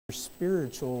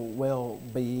spiritual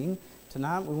well-being.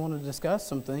 Tonight we want to discuss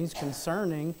some things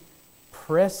concerning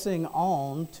pressing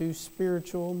on to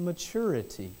spiritual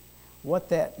maturity. What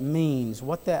that means,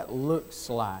 what that looks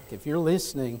like. If you're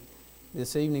listening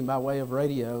this evening by way of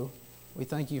radio, we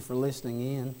thank you for listening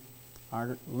in.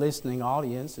 Our listening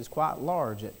audience is quite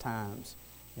large at times,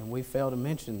 and we fail to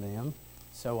mention them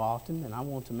so often, and I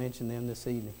want to mention them this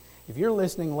evening. If you're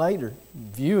listening later,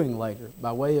 viewing later,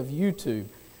 by way of YouTube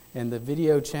and the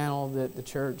video channel that the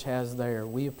church has there,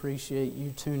 we appreciate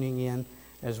you tuning in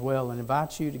as well and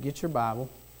invite you to get your Bible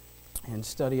and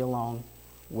study along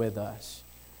with us.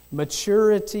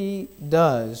 Maturity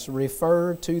does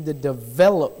refer to the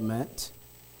development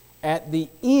at the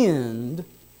end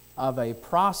of a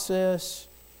process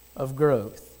of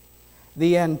growth.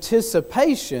 The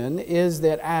anticipation is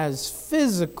that as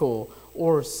physical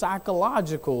or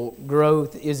psychological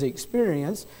growth is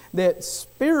experienced, that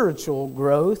spiritual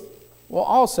growth will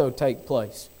also take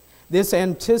place. This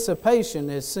anticipation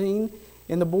is seen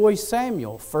in the boy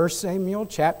Samuel. 1 Samuel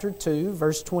chapter 2,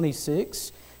 verse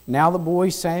 26. Now the boy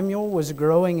Samuel was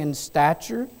growing in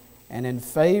stature and in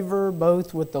favor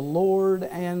both with the Lord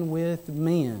and with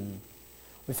men.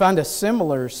 We find a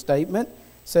similar statement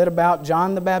said about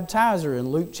John the Baptizer in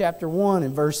Luke chapter 1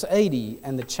 and verse 80.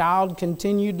 And the child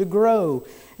continued to grow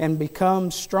and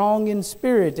become strong in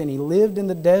spirit, and he lived in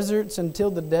the deserts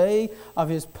until the day of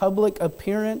his public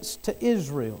appearance to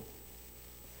Israel.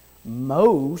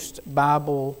 Most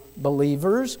Bible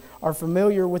believers are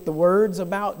familiar with the words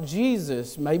about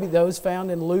Jesus, maybe those found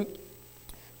in Luke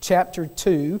chapter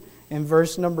 2 and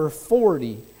verse number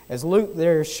 40. As Luke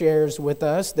there shares with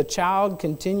us, the child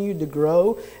continued to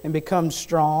grow and become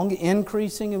strong,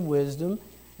 increasing in wisdom,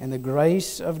 and the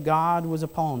grace of God was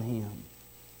upon him.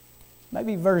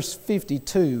 Maybe verse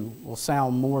 52 will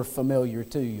sound more familiar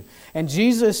to you. And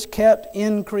Jesus kept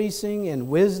increasing in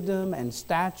wisdom and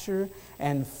stature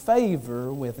and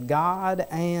favor with God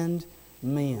and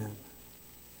men.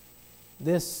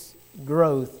 This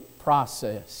growth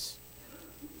process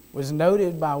was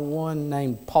noted by one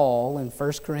named Paul in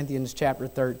 1 Corinthians chapter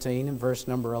 13 and verse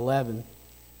number 11,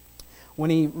 when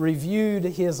he reviewed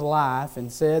his life and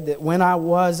said that when I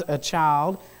was a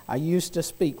child, I used to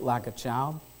speak like a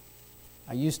child.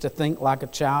 I used to think like a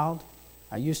child.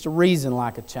 I used to reason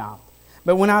like a child.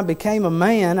 But when I became a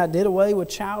man, I did away with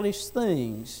childish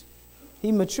things.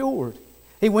 He matured.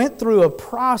 He went through a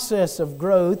process of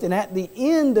growth, and at the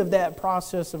end of that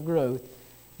process of growth,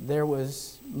 there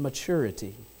was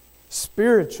maturity.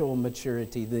 Spiritual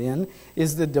maturity, then,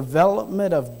 is the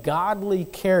development of godly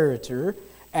character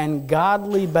and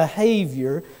godly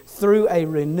behavior through a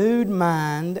renewed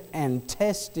mind and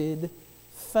tested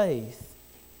faith.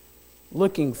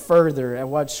 Looking further at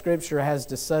what Scripture has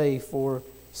to say for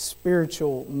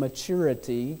spiritual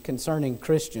maturity concerning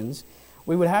Christians,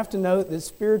 we would have to note that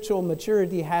spiritual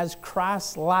maturity has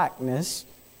Christ-likeness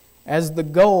as the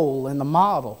goal and the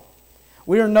model.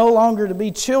 We are no longer to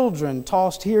be children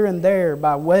tossed here and there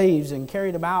by waves and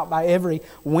carried about by every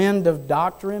wind of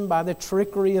doctrine, by the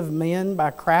trickery of men, by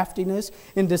craftiness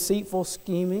and deceitful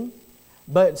scheming.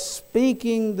 But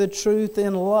speaking the truth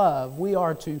in love, we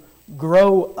are to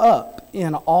grow up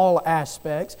in all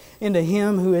aspects into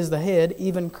Him who is the head,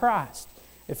 even Christ.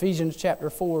 Ephesians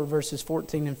chapter 4, verses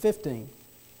 14 and 15.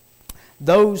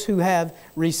 Those who have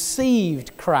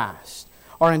received Christ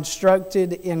are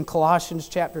instructed in Colossians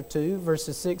chapter 2,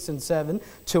 verses 6 and 7,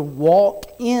 to walk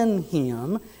in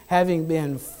Him, having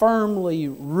been firmly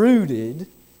rooted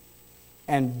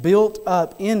and built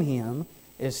up in Him,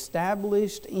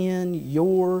 established in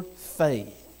your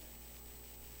faith.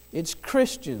 It's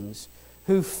Christians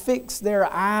who fix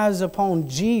their eyes upon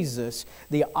Jesus,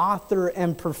 the author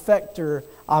and perfecter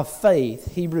of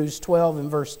faith, Hebrews 12 and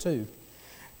verse 2.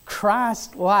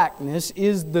 Christ-likeness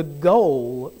is the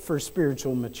goal for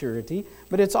spiritual maturity,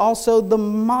 but it's also the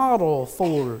model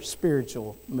for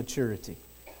spiritual maturity.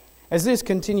 As this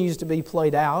continues to be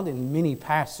played out in many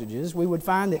passages, we would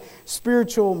find that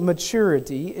spiritual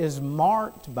maturity is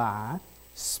marked by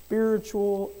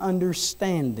spiritual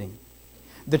understanding.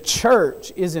 The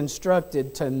church is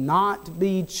instructed to not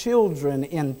be children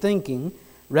in thinking,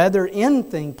 rather in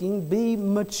thinking be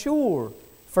mature.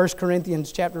 1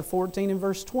 Corinthians chapter 14 and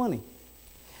verse 20.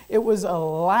 It was a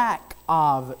lack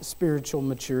of spiritual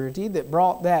maturity that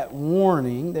brought that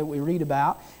warning that we read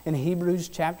about in Hebrews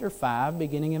chapter 5,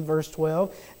 beginning in verse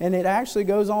 12, and it actually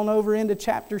goes on over into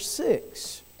chapter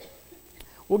 6.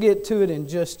 We'll get to it in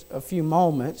just a few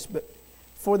moments, but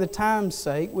for the time's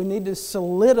sake, we need to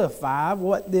solidify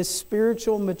what this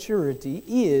spiritual maturity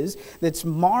is that's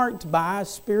marked by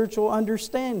spiritual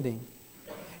understanding.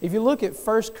 If you look at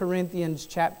 1 Corinthians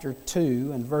chapter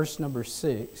 2 and verse number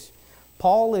 6,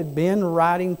 Paul had been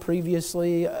writing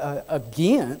previously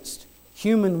against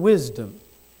human wisdom.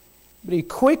 But he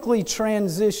quickly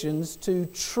transitions to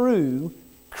true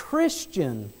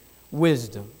Christian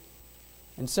wisdom.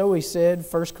 And so he said,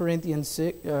 1 Corinthians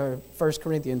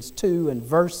 2 and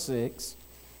verse 6,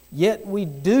 "Yet we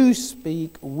do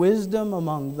speak wisdom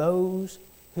among those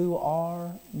who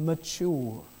are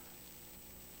mature."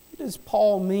 What does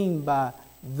Paul mean by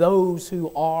those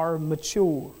who are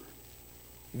mature?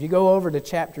 If you go over to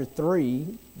chapter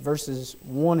 3, verses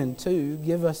 1 and 2,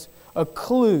 give us a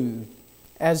clue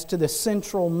as to the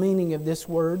central meaning of this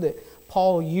word that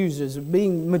Paul uses, of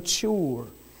being mature.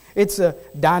 It's a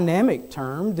dynamic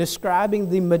term describing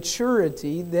the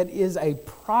maturity that is a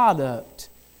product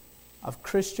of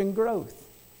Christian growth.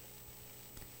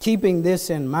 Keeping this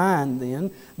in mind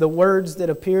then, the words that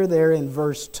appear there in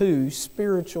verse 2,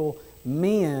 spiritual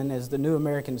men, as the New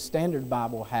American Standard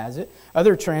Bible has it.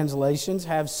 Other translations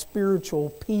have spiritual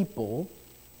people.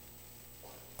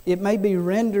 It may be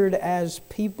rendered as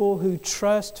people who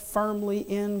trust firmly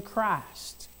in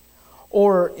Christ.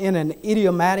 Or in an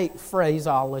idiomatic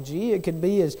phraseology, it could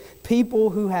be as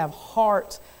people who have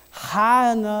hearts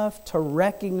high enough to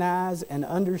recognize and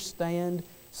understand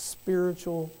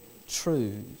spiritual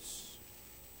truths.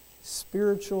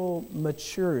 Spiritual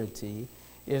maturity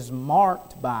is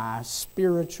marked by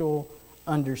spiritual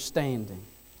understanding.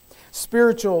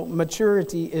 Spiritual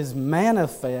maturity is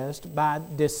manifest by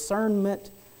discernment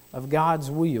of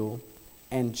God's will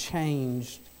and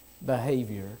changed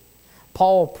behavior.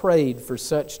 Paul prayed for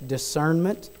such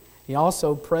discernment. He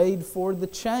also prayed for the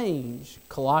change.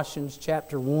 Colossians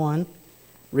chapter 1,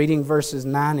 reading verses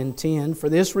 9 and 10. "For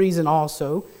this reason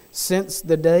also, since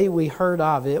the day we heard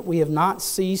of it, we have not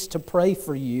ceased to pray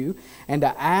for you and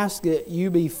to ask that you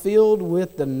be filled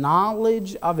with the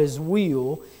knowledge of His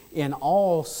will in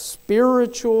all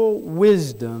spiritual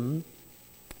wisdom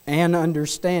and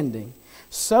understanding,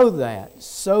 so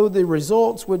the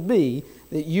results would be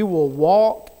that you will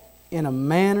walk in a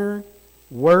manner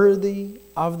worthy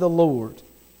of the Lord,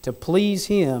 to please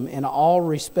Him in all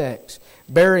respects,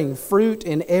 bearing fruit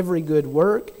in every good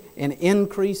work and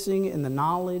increasing in the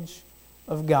knowledge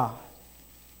of God."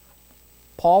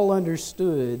 Paul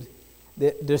understood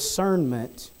that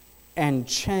discernment and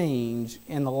change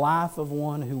in the life of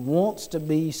one who wants to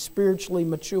be spiritually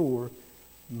mature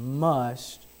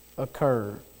must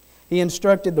occur. He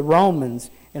instructed the Romans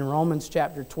in Romans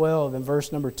chapter 12 and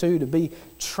verse number 2 to be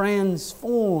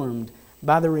transformed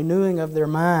by the renewing of their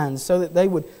minds so that they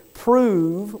would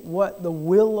prove what the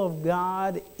will of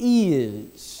God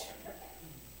is.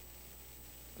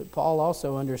 But Paul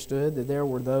also understood that there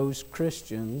were those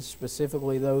Christians,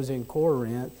 specifically those in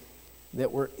Corinth,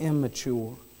 that were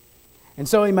immature. And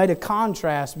so he made a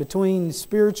contrast between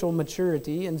spiritual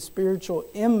maturity and spiritual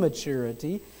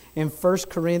immaturity in 1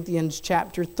 Corinthians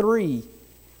chapter 3.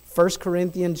 1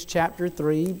 Corinthians chapter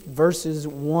 3, verses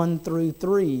 1 through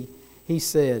 3, he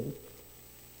said,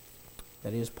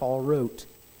 that is, Paul wrote,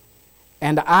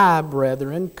 "And I,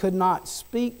 brethren, could not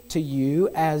speak to you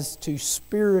as to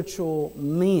spiritual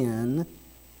men,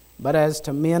 but as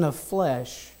to men of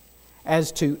flesh,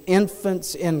 as to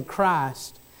infants in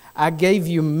Christ. I gave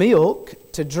you milk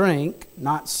to drink,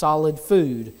 not solid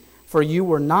food, for you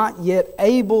were not yet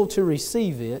able to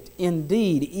receive it.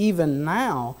 Indeed, even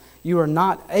now you are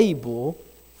not able,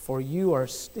 for you are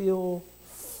still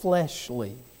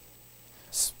fleshly."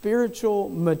 Spiritual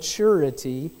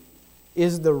maturity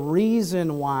is the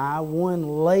reason why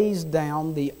one lays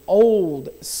down the old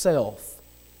self,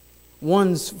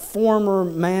 one's former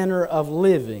manner of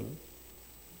living,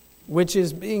 which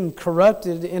is being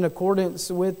corrupted in accordance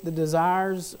with the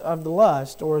desires of the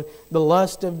lust, or the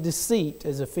lust of deceit,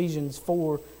 as Ephesians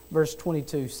 4, verse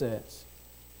 22 says.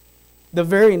 The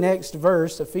very next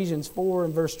verse, Ephesians 4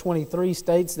 and verse 23,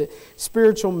 states that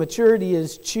spiritual maturity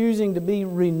is choosing to be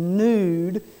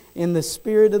renewed in the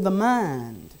spirit of the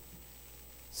mind.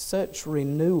 Such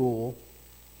renewal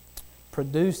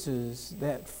produces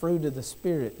that fruit of the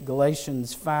Spirit,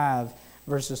 Galatians 5,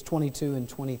 verses 22 and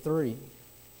 23.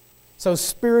 So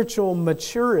spiritual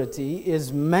maturity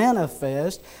is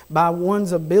manifest by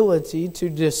one's ability to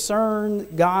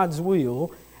discern God's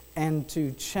will and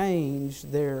to change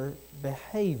their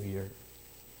behavior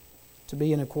to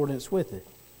be in accordance with it.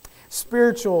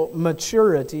 Spiritual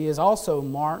maturity is also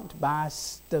marked by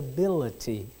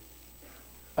stability.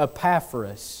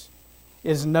 Epaphras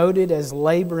is noted as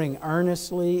laboring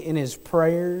earnestly in his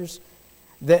prayers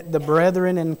that the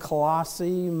brethren in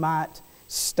Colossae might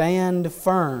stand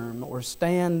firm or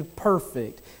stand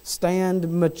perfect,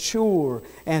 stand mature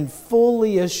and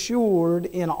fully assured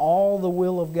in all the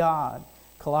will of God.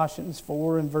 Colossians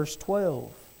 4 and verse 12.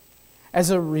 As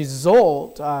a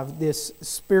result of this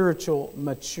spiritual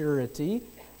maturity,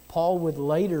 Paul would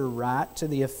later write to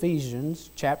the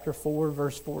Ephesians, chapter 4,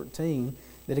 verse 14,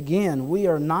 that again, we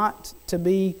are not to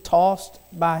be tossed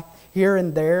by here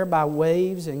and there by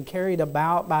waves and carried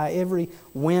about by every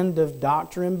wind of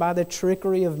doctrine, by the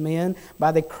trickery of men,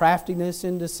 by the craftiness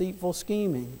and deceitful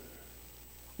scheming.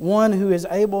 One who is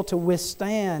able to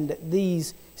withstand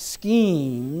these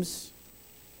schemes,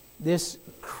 this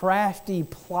crafty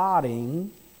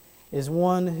plotting, is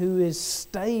one who is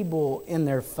stable in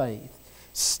their faith,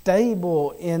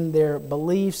 stable in their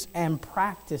beliefs and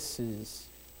practices.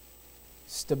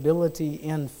 Stability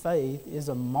in faith is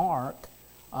a mark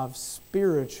of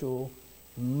spiritual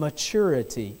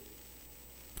maturity.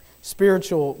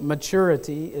 Spiritual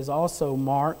maturity is also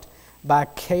marked by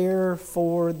care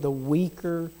for the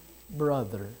weaker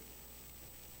brother.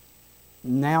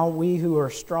 Now we who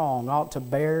are strong ought to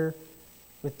bear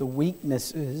with the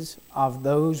weaknesses of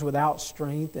those without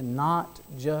strength and not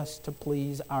just to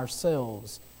please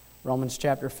ourselves. Romans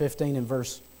chapter 15 and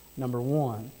verse number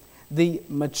 1. The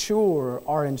mature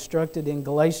are instructed in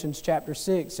Galatians chapter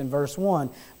 6 and verse 1.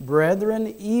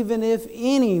 Brethren, even if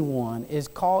anyone is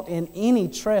caught in any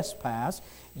trespass,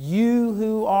 you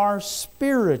who are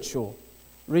spiritual,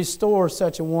 restore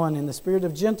such a one in the spirit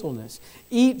of gentleness,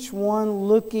 each one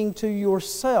looking to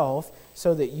yourself,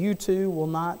 so that you too will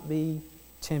not be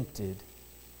tempted.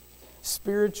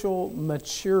 Spiritual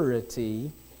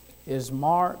maturity is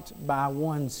marked by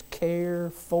one's care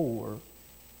for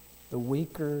the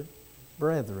weaker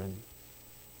brethren.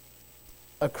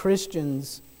 A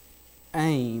Christian's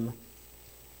aim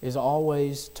is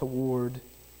always toward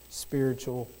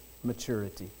spiritual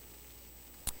maturity.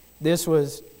 This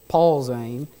was Paul's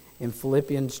aim in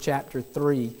Philippians chapter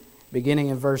 3, beginning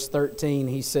in verse 13.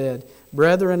 He said,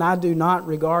 Brethren, I do not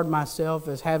regard myself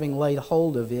as having laid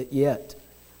hold of it yet,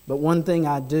 but one thing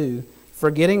I do,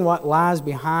 forgetting what lies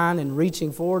behind and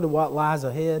reaching forward to what lies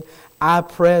ahead, I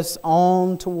press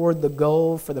on toward the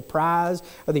goal for the prize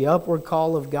of the upward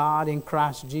call of God in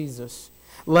Christ Jesus.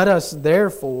 Let us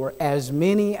therefore, as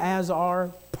many as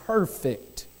are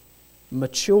perfect,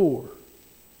 mature,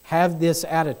 have this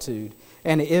attitude.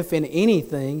 And if in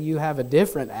anything you have a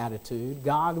different attitude,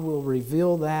 God will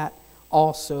reveal that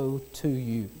also to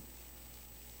you.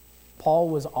 Paul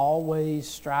was always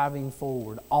striving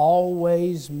forward,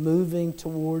 always moving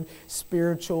toward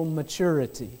spiritual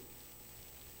maturity.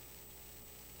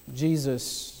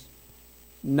 Jesus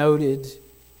noted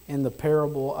in the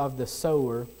parable of the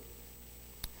sower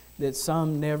that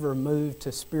some never moved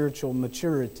to spiritual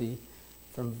maturity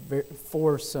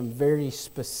for some very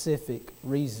specific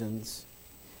reasons.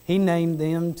 He named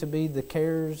them to be the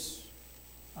cares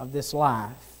of this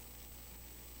life.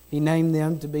 He named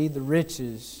them to be the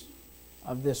riches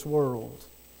of this world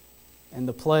and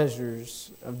the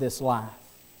pleasures of this life.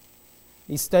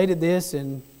 He stated this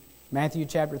in Matthew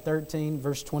chapter 13,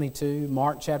 verse 22,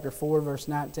 Mark chapter 4, verse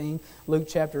 19, Luke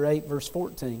chapter 8, verse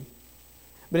 14.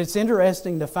 But it's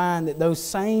interesting to find that those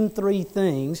same three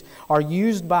things are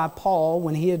used by Paul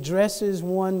when he addresses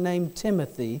one named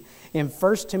Timothy in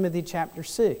 1 Timothy chapter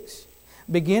 6.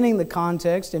 Beginning the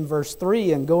context in verse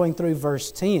 3 and going through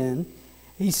verse 10,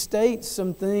 he states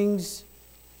some things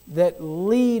that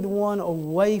lead one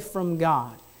away from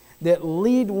God, that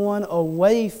lead one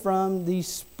away from the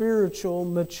spiritual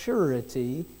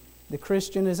maturity the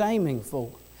Christian is aiming for.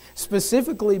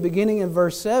 Specifically, beginning in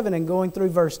verse 7 and going through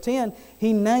verse 10,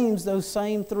 he names those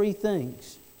same three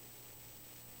things.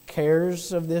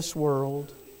 Cares of this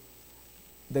world,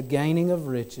 the gaining of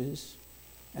riches,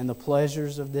 and the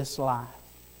pleasures of this life.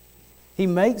 He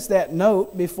makes that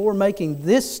note before making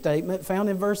this statement found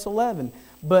in verse 11.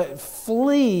 But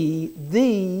flee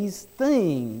these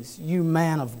things, you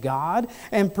man of God,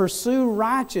 and pursue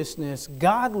righteousness,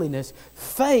 godliness,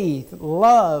 faith,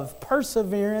 love,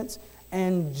 perseverance,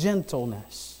 and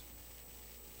gentleness.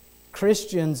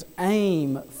 Christians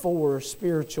aim for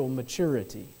spiritual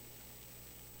maturity,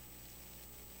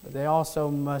 but they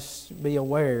also must be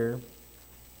aware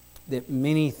that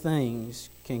many things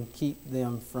can keep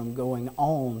them from going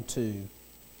on to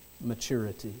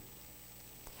maturity.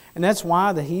 And that's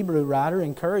why the Hebrew writer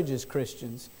encourages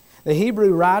Christians. The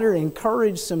Hebrew writer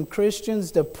encouraged some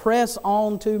Christians to press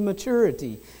on to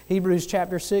maturity. Hebrews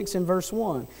chapter 6 and verse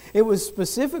 1. It was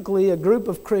specifically a group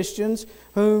of Christians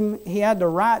whom he had to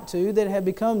write to that had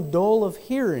become dull of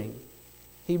hearing.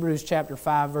 Hebrews chapter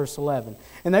 5 verse 11.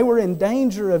 And they were in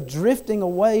danger of drifting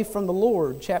away from the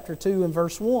Lord. Chapter 2 and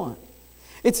verse 1.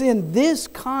 It's in this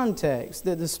context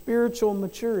that the spiritual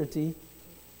maturity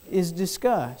is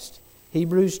discussed.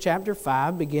 Hebrews chapter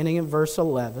 5, beginning in verse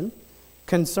 11,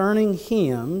 concerning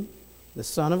Him, the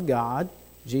Son of God,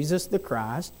 Jesus the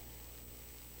Christ,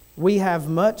 we have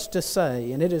much to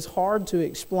say, and it is hard to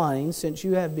explain since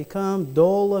you have become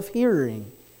dull of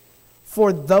hearing.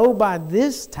 For though by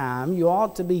this time you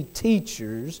ought to be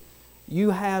teachers,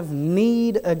 you have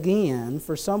need again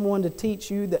for someone to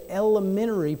teach you the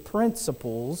elementary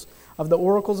principles of the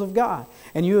oracles of God.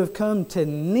 And you have come to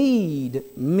need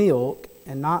milk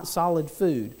and not solid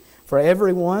food. For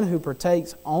everyone who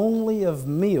partakes only of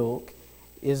milk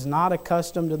is not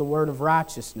accustomed to the word of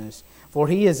righteousness, for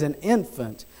he is an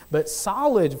infant. But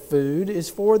solid food is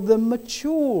for the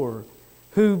mature,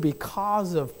 who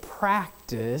because of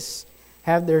practice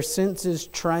have their senses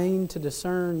trained to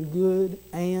discern good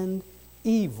and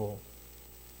evil.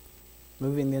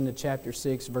 Moving into chapter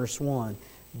 6, verse 1.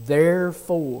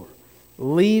 Therefore,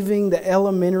 leaving the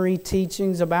elementary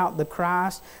teachings about the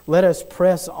Christ, let us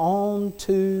press on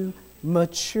to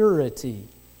maturity.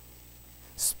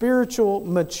 Spiritual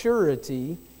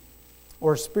maturity,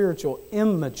 or spiritual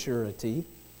immaturity,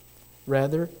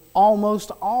 rather,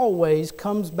 almost always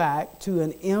comes back to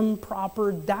an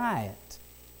improper diet.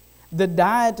 The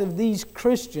diet of these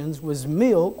Christians was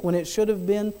milk when it should have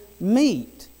been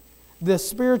meat. The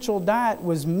spiritual diet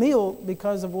was milk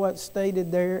because of what's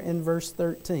stated there in verse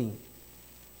 13.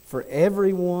 For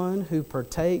everyone who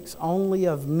partakes only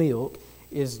of milk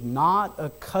is not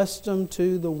accustomed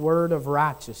to the word of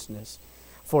righteousness,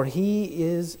 for he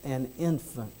is an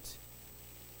infant.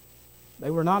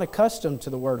 They were not accustomed to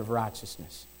the word of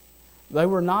righteousness. They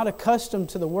were not accustomed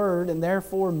to the word, and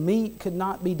therefore meat could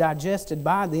not be digested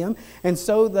by them, and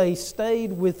so they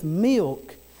stayed with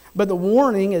milk. But the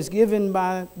warning as given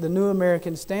by the New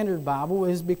American Standard Bible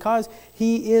is because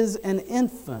he is an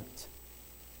infant.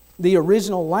 The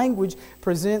original language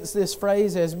presents this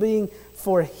phrase as being,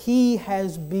 for he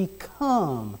has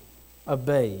become a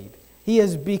babe. He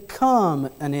has become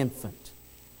an infant.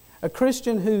 A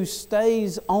Christian who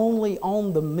stays only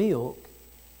on the milk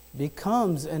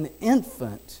becomes an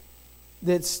infant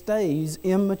that stays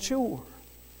immature.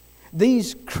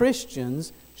 These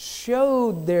Christians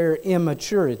showed their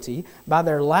immaturity by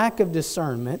their lack of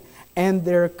discernment and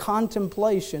their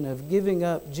contemplation of giving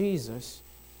up Jesus.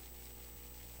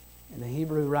 And the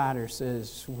Hebrew writer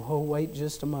says, "Whoa, wait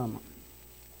just a moment.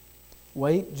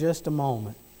 Wait just a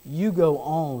moment. You go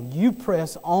on. You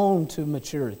press on to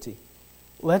maturity.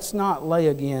 Let's not lay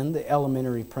again the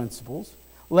elementary principles.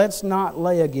 Let's not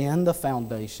lay again the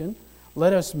foundation.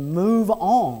 Let us move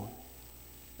on."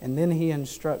 And then he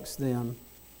instructs them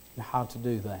how to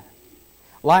do that.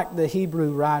 Like the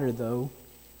Hebrew writer, though,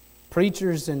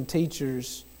 preachers and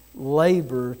teachers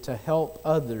labor to help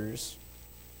others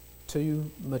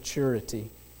to maturity.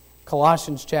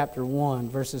 Colossians chapter 1,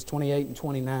 verses 28 and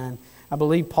 29. I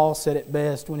believe Paul said it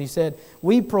best when he said,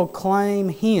 "We proclaim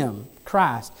Him,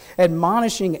 Christ,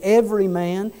 admonishing every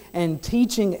man and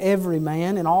teaching every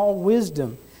man in all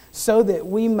wisdom, so that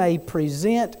we may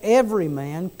present every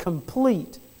man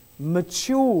complete,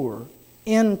 mature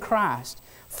in Christ.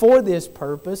 For this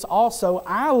purpose also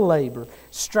I labor,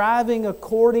 striving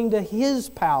according to His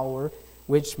power,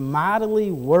 which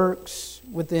mightily works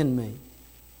within me."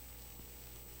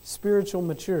 Spiritual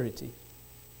maturity.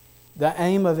 The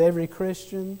aim of every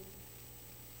Christian,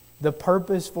 the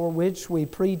purpose for which we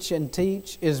preach and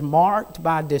teach, is marked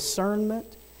by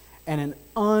discernment and an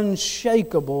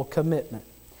unshakable commitment.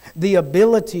 The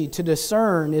ability to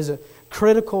discern is a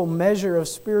critical measure of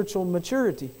spiritual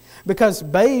maturity, because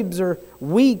babes are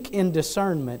weak in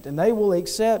discernment and they will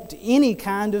accept any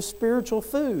kind of spiritual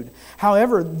food.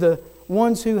 However, the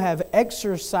ones who have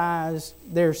exercised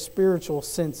their spiritual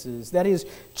senses, that is,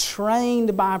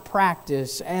 trained by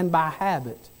practice and by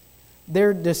habit,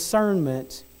 their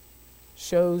discernment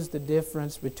shows the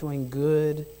difference between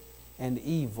good and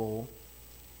evil,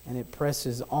 and it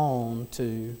presses on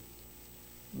to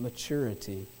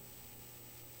maturity.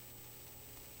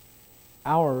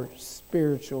 Our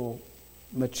spiritual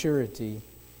maturity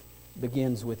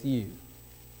begins with you.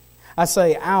 I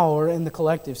say our in the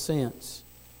collective sense.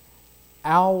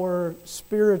 Our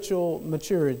spiritual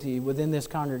maturity within this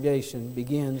congregation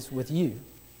begins with you.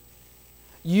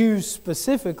 You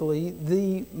specifically,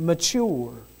 the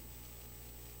mature.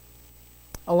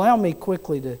 Allow me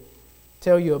quickly to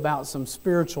tell you about some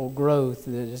spiritual growth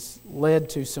that has led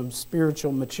to some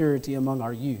spiritual maturity among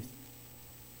our youth.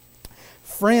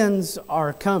 Friends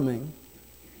are coming,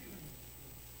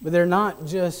 but they're not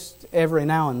just every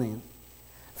now and then.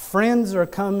 Friends are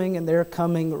coming, and they're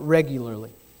coming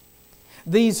regularly.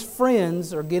 These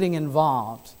friends are getting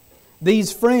involved.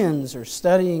 These friends are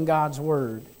studying God's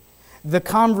Word. The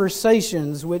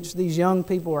conversations which these young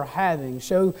people are having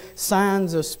show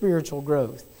signs of spiritual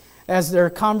growth. As their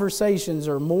conversations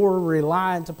are more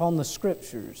reliant upon the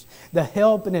Scriptures, the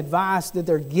help and advice that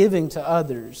they're giving to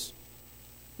others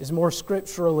is more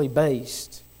scripturally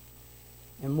based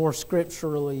and more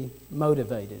scripturally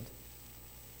motivated.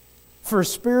 For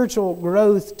spiritual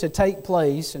growth to take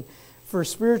place and for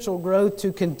spiritual growth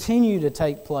to continue to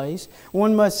take place,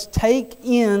 one must take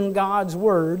in God's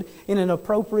Word in an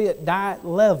appropriate diet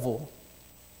level.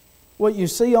 What you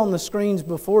see on the screens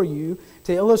before you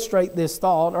to illustrate this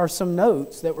thought are some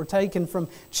notes that were taken from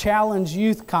Challenge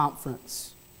Youth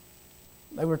Conference.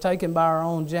 They were taken by our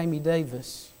own Jamie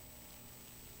Davis.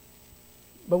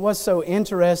 But what's so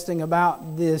interesting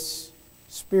about this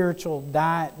spiritual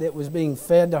diet that was being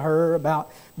fed to her,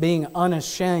 about being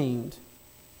unashamed,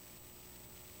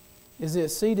 is it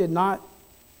seated not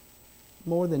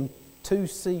more than 2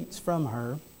 seats from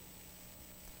her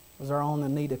was our own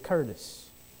Anita Curtis.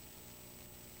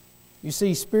 You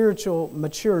see, spiritual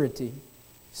maturity,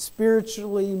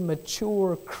 spiritually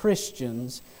mature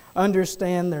Christians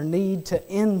understand their need to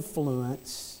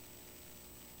influence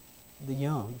the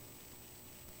young.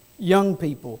 Young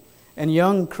people and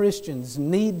young Christians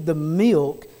need the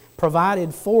milk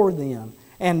provided for them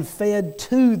and fed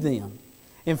to them.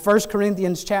 In 1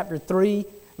 Corinthians chapter 3,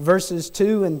 verses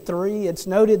 2 and 3, it's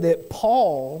noted that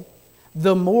Paul,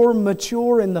 the more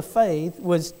mature in the faith,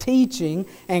 was teaching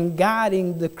and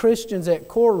guiding the Christians at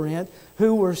Corinth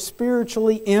who were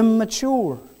spiritually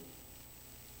immature.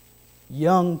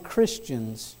 Young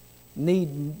Christians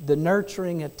need the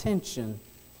nurturing attention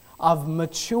of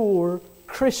mature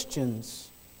Christians.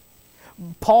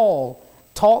 Paul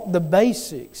taught the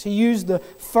basics. He used the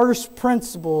first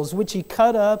principles, which he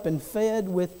cut up and fed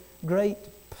with great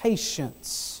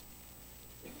patience.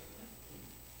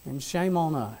 And shame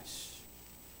on us.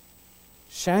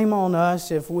 Shame on us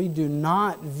if we do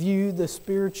not view the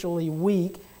spiritually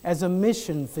weak as a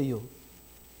mission field.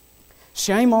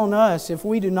 Shame on us if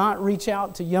we do not reach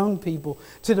out to young people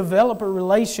to develop a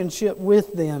relationship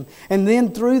with them, and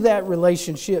then through that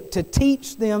relationship to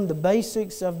teach them the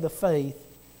basics of the faith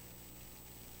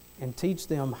and teach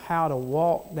them how to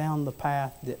walk down the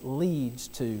path that leads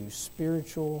to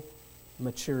spiritual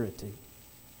maturity.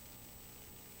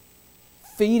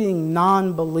 Feeding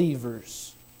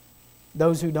non-believers,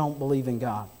 those who don't believe in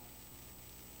God.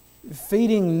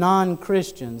 Feeding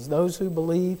non-Christians, those who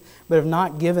believe but have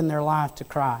not given their life to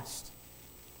Christ.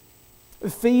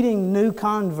 Feeding new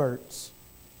converts,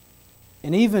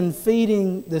 and even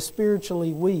feeding the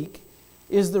spiritually weak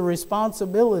is the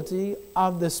responsibility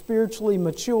of the spiritually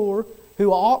mature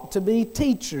who ought to be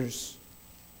teachers.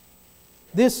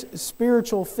 This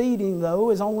spiritual feeding,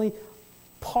 though, is only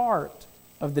part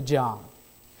of the job.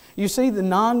 You see, the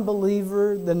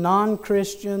non-believer, the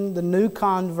non-Christian, the new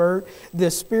convert, the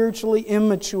spiritually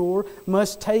immature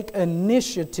must take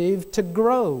initiative to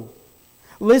grow.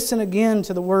 Listen again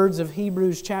to the words of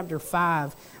Hebrews chapter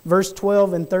 5, verse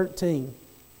 12 and 13.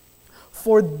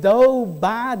 For though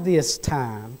by this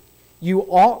time you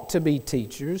ought to be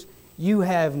teachers, you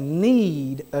have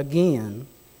need again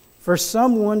for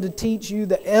someone to teach you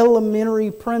the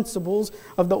elementary principles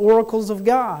of the oracles of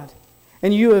God.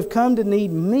 And you have come to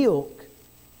need milk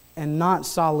and not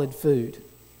solid food.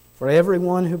 For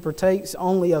everyone who partakes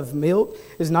only of milk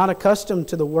is not accustomed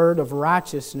to the word of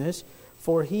righteousness,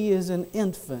 for he is an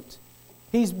infant.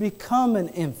 He's become an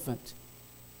infant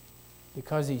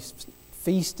because he's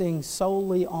feasting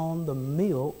solely on the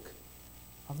milk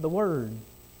of the Word.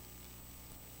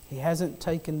 He hasn't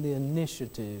taken the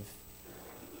initiative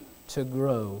to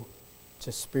grow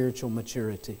to spiritual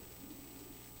maturity.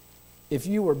 If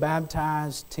you were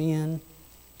baptized 10,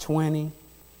 20,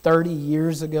 30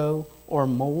 years ago or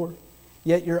more,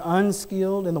 yet you're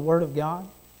unskilled in the Word of God,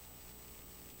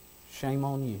 shame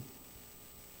on you.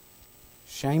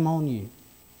 Shame on you.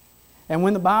 And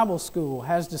when the Bible school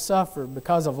has to suffer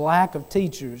because of lack of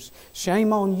teachers,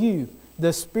 shame on you,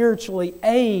 the spiritually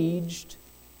aged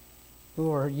who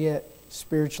are yet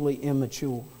spiritually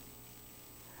immature.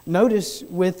 Notice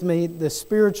with me the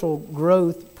spiritual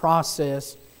growth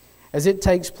process as it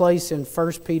takes place in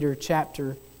 1 Peter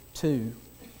chapter 2.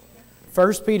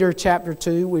 1 Peter chapter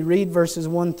 2, we read verses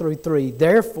 1 through 3.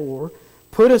 Therefore,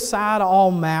 put aside all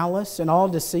malice and all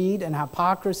deceit and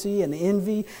hypocrisy and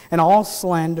envy and all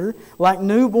slander. Like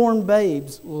newborn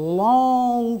babes,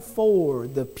 long for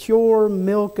the pure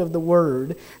milk of the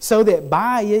Word, so that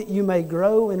by it you may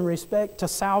grow in respect to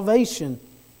salvation,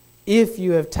 if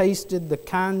you have tasted the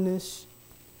kindness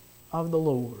of the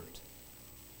Lord.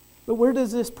 But where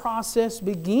does this process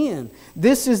begin?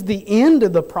 This is the end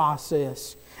of the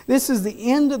process. This is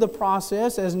the end of the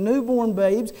process as newborn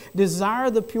babes desire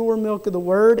the pure milk of the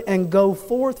Word and go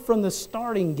forth from the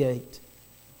starting gate.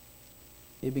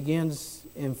 It begins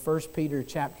in 1 Peter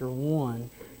chapter 1,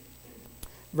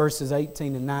 verses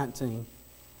 18 and 19.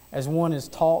 As one is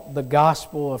taught the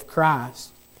gospel of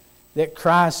Christ, that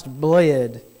Christ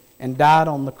bled and died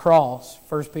on the cross,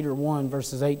 1 Peter 1,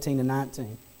 verses 18 and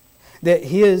 19. That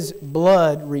His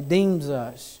blood redeems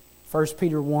us, 1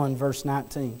 Peter 1, verse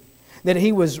 19. That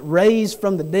He was raised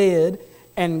from the dead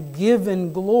and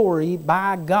given glory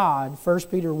by God, 1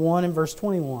 Peter 1 and verse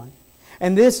 21.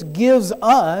 And this gives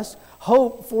us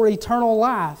hope for eternal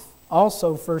life,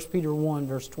 also 1 Peter 1,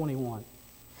 verse 21.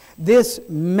 This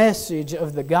message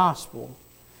of the gospel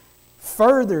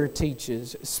further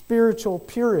teaches spiritual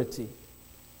purity,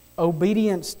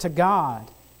 obedience to God,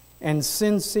 and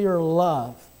sincere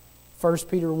love, 1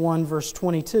 Peter 1, verse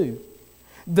 22.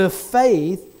 The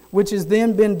faith which has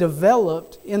then been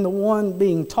developed in the one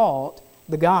being taught,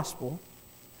 the gospel,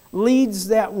 leads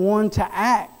that one to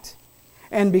act.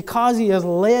 And because he is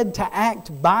led to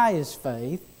act by his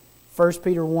faith, 1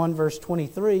 Peter 1, verse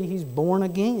 23, he's born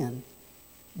again.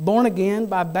 Born again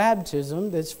by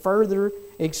baptism that's further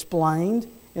explained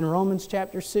in Romans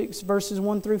chapter 6, verses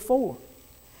 1 through 4.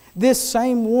 This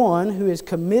same one who has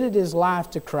committed his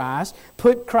life to Christ,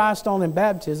 put Christ on in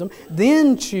baptism,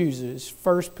 then chooses,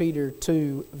 1 Peter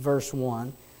 2, verse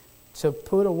 1, to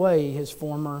put away his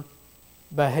former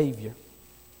behavior,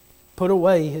 put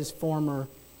away his former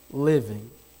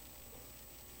living.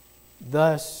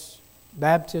 Thus,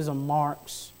 baptism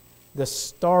marks the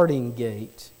starting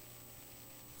gate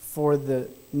for the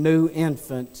new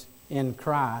infant in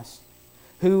Christ,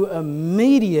 who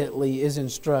immediately is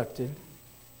instructed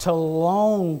to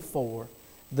long for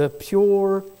the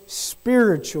pure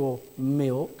spiritual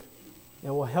milk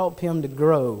that will help him to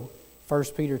grow, 1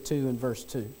 Peter 2 and verse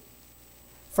 2.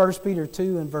 1 Peter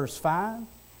 2 and verse 5,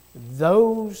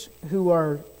 those who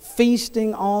are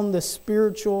feasting on the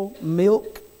spiritual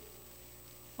milk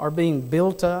are being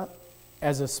built up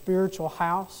as a spiritual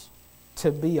house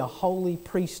to be a holy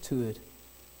priesthood.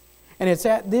 And it's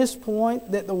at this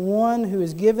point that the one who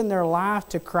has given their life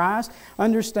to Christ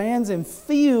understands and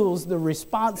feels the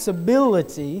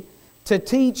responsibility to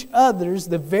teach others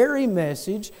the very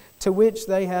message to which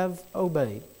they have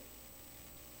obeyed.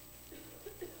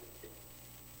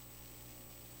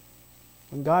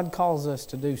 When God calls us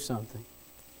to do something,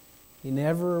 He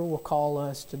never will call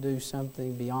us to do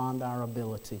something beyond our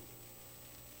ability.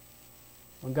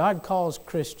 When God calls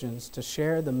Christians to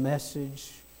share the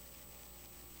message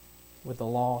with the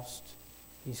lost,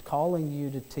 He's calling you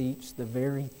to teach the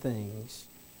very things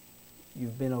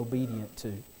you've been obedient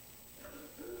to.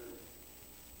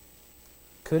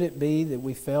 Could it be that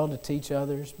we fail to teach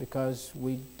others because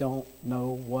we don't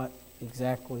know what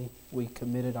exactly we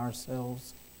committed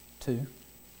ourselves to?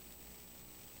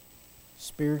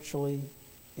 Spiritually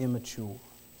immature.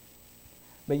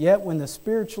 But yet when the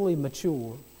spiritually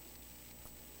mature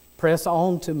press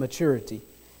on to maturity,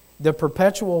 the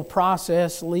perpetual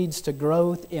process leads to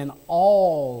growth in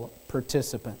all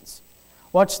participants.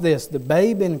 Watch this. The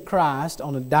babe in Christ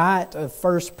on a diet of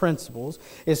first principles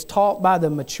is taught by the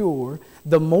mature.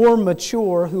 The more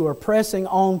mature who are pressing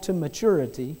on to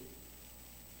maturity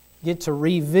get to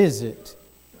revisit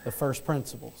the first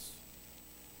principles.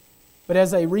 But as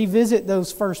they revisit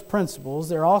those first principles,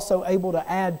 they're also able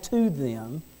to add to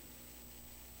them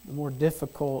the more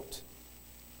difficult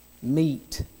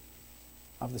meat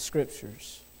of the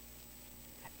Scriptures.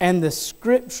 And the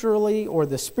scripturally, or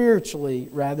the spiritually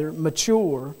rather,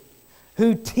 mature,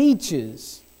 who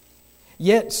teaches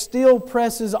yet still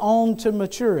presses on to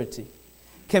maturity,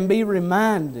 can be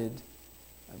reminded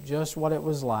of just what it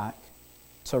was like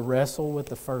to wrestle with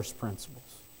the first principles,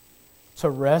 to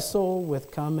wrestle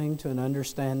with coming to an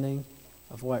understanding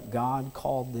of what God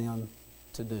called them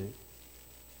to do.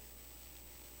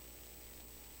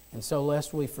 And so,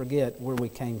 lest we forget where we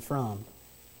came from,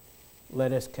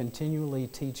 let us continually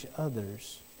teach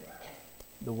others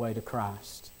the way to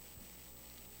Christ.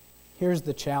 Here's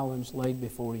the challenge laid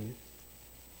before you.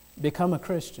 Become a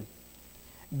Christian.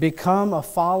 Become a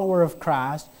follower of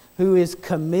Christ who is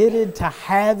committed to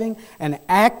having an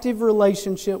active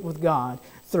relationship with God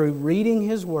through reading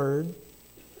His Word,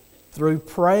 through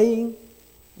praying,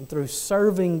 and through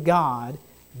serving God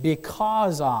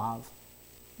because of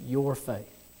your faith.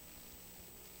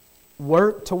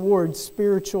 Work towards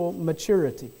spiritual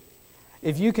maturity.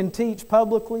 If you can teach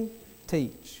publicly,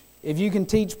 teach. If you can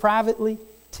teach privately,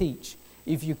 teach.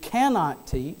 If you cannot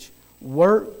teach,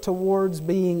 work towards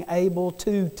being able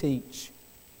to teach.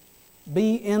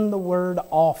 Be in the Word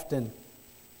often.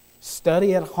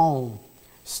 Study at home.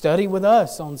 Study with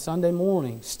us on Sunday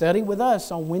morning. Study with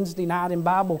us on Wednesday night in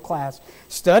Bible class.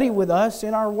 Study with us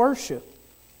in our worship.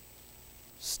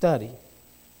 Study.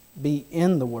 Be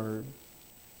in the Word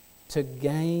to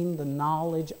gain the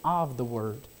knowledge of the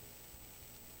Word,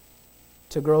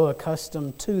 to grow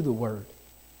accustomed to the Word.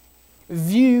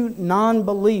 View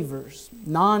non-believers,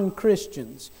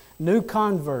 non-Christians, new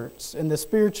converts, and the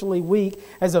spiritually weak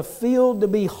as a field to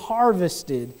be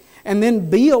harvested, and then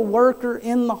be a worker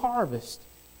in the harvest.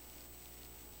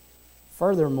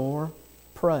 Furthermore,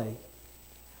 pray.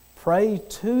 Pray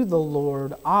to the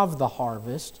Lord of the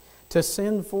harvest to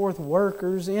send forth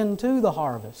workers into the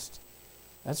harvest.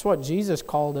 That's what Jesus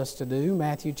called us to do,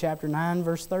 Matthew chapter 9,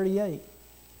 verse 38.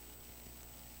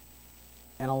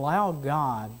 And allow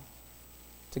God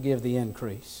to give the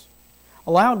increase.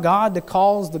 Allow God to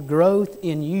cause the growth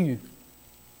in you.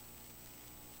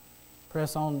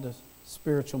 Press on to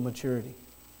spiritual maturity.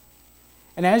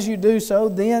 And as you do so,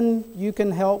 then you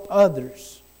can help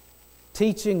others,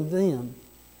 teaching them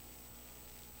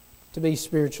to be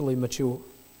spiritually mature.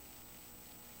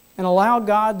 And allow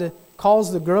God to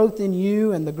cause the growth in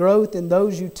you and the growth in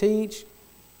those you teach.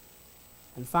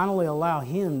 And finally, allow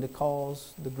Him to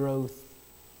cause the growth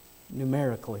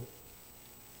numerically.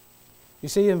 You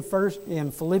see, in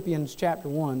Philippians chapter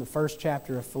 1, the first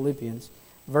chapter of Philippians,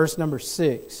 verse number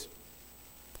 6,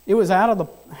 it was out of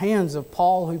the hands of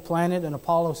Paul who planted and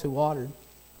Apollos who watered.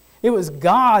 It was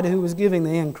God who was giving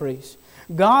the increase.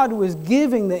 God was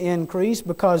giving the increase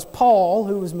because Paul,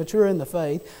 who was mature in the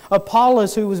faith,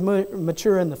 Apollos, who was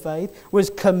mature in the faith, was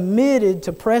committed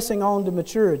to pressing on to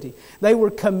maturity. They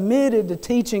were committed to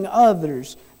teaching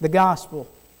others the gospel.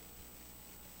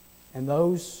 And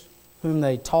those whom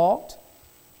they taught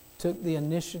took the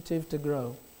initiative to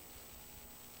grow.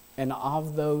 And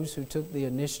of those who took the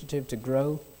initiative to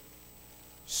grow,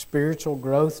 spiritual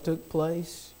growth took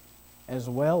place as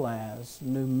well as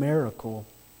numerical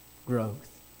growth.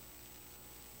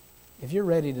 If you're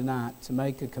ready tonight to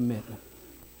make a commitment,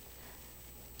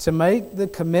 to make the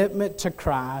commitment to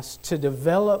Christ, to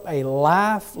develop a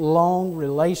lifelong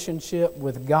relationship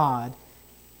with God,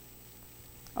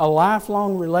 a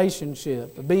lifelong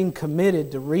relationship of being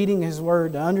committed to reading His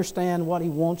Word, to understand what He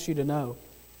wants you to know,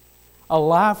 a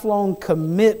lifelong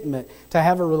commitment to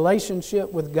have a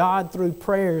relationship with God through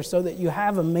prayer so that you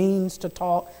have a means to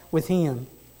talk with Him,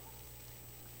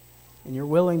 and you're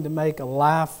willing to make a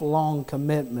lifelong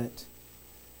commitment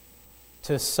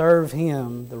to serve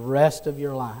Him the rest of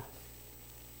your life,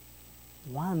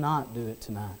 why not do it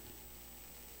tonight?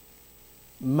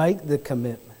 Make the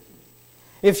commitment.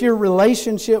 If your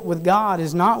relationship with God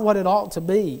is not what it ought to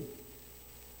be,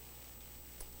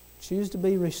 choose to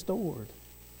be restored.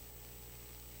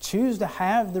 Choose to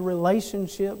have the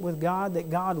relationship with God that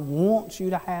God wants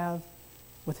you to have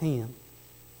with Him.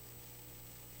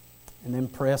 And then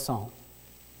press on.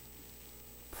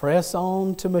 Press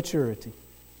on to maturity.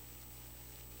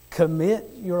 Commit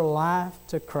your life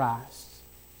to Christ,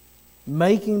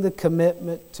 making the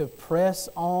commitment to press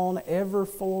on ever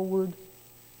forward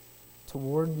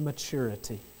toward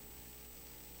maturity.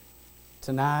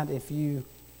 Tonight, if you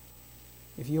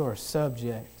are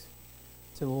subject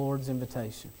to the Lord's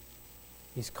invitation,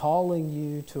 He's calling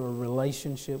you to a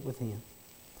relationship with Him.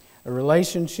 A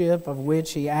relationship of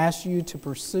which He asks you to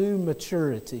pursue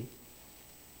maturity.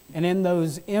 And in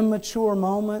those immature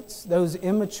moments, those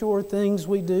immature things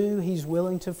we do, He's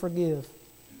willing to forgive.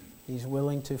 He's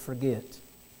willing to forget.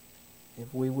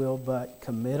 If we will but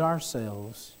commit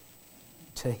ourselves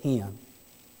to Him.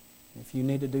 If you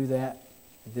need to do that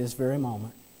at this very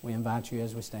moment, we invite you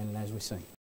as we stand and as we sing.